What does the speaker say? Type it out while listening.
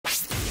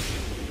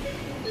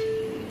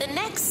The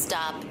next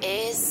stop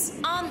is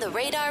On the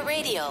Radar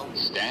Radio.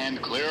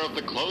 Stand clear of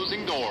the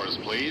closing doors,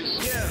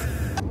 please. Yeah.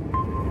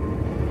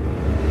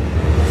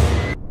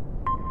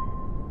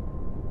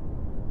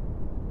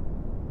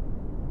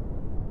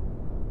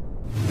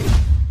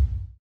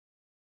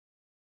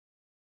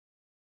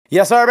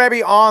 Yes, sir,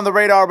 baby. On the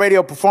Radar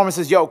Radio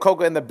performances. Yo,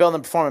 Cokah in the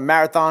building performing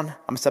marathon. I'm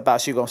going to step out.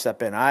 She going to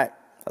step in. All right?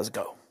 Let's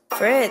go.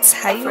 Fritz,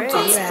 how you do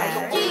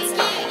that?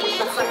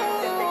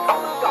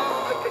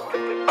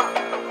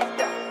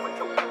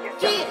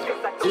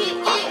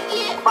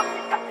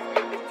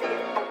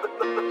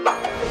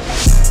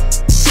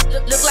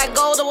 Look like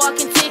gold, a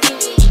walking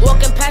ticket.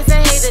 Walking past a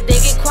hater, they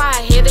get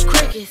quiet, hear the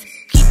crickets.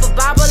 Keep a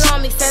Bible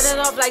on me, set it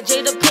off like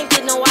Jada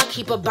Pinkett. No, I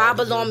keep a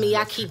Bible on me,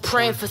 I keep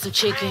praying for some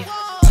chicken.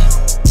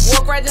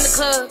 Walk right in the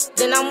club,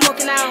 then I'm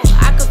walking out.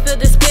 I can feel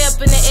this spear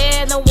up in the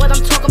air, know what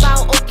I'm talking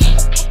about, okay.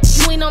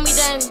 You ain't know me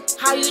then,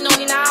 how you know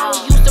me now?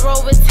 Used to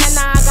roll with 10,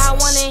 now I got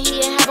one and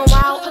he ain't having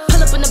wild.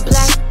 Pull up in the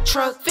black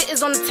truck, fit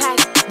is on the tag.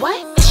 What?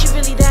 Is she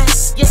really that?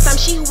 Yes, I'm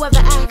she,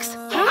 whoever asks.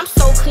 I'm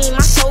so clean,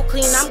 my soul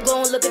clean, I'm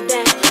gon' look at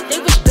that. They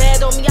wish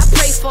bad on me, I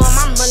pray for them,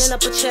 I'm running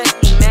up a check.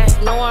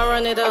 No, I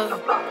run it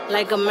up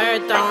like a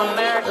marathon.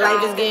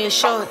 Life is getting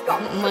short,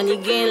 money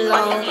getting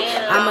long.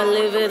 I'ma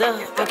live it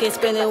up, I can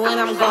spend it when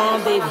I'm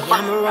gone, baby.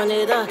 I'ma run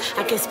it up,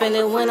 I can spend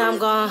it when I'm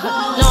gone.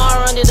 No,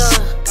 I run it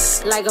up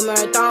like a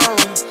marathon.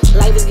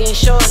 Life is getting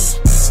short,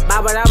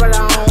 I'ma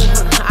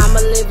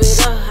live it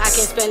up, I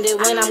can spend it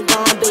when I'm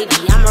gone, baby.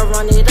 I'ma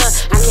run it up,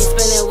 I can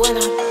spend it when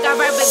I'm. Got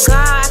right with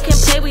God, I can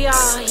play with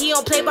y'all. He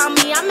don't play by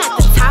me, I'm at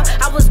the top.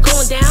 I was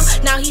going down,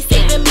 now he's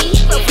saving me.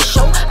 For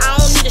sure, I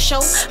don't need a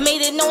show.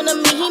 Made it known to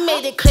me, he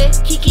made it clear.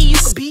 Kiki, you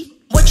could be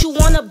what you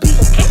wanna be,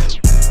 okay?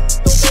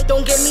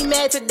 Don't get me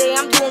mad today,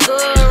 I'm doing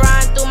good.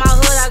 Riding through my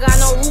hood, I got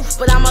no roof,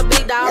 but I'm a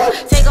big dog.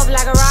 Take off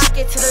like a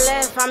rocket to the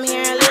left, I'm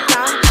hearing lift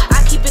out.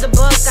 I keep it a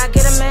buck, I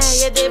get a man,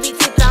 yeah, they be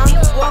ticked out.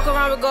 Walk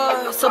around with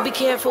God, so be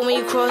careful when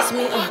you cross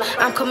me.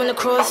 I'm coming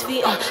across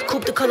feet,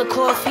 coupe the color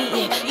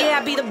coffee. Yeah,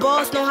 I be the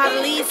boss, know how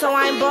to lead, so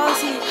I ain't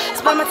bossy.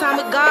 Spend my time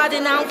with God,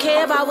 and I don't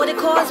care about what it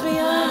costs me.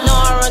 No,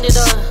 I run it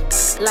up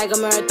like a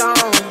marathon.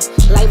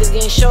 Life is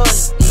getting short,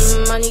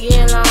 money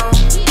getting long.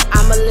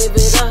 I'ma live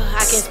it up,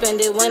 I can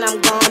spend it when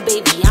I'm gone,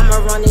 baby.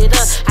 I'ma run it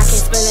up, I can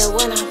spend it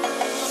when I'm.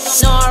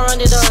 No, I run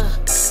it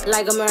up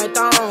like a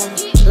marathon.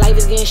 Life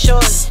is getting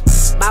short,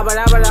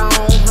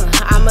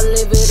 I'ma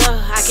live it up,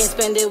 I can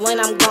spend it when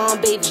I'm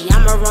gone, baby.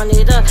 I'ma run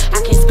it up,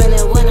 I can spend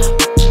it when I'm.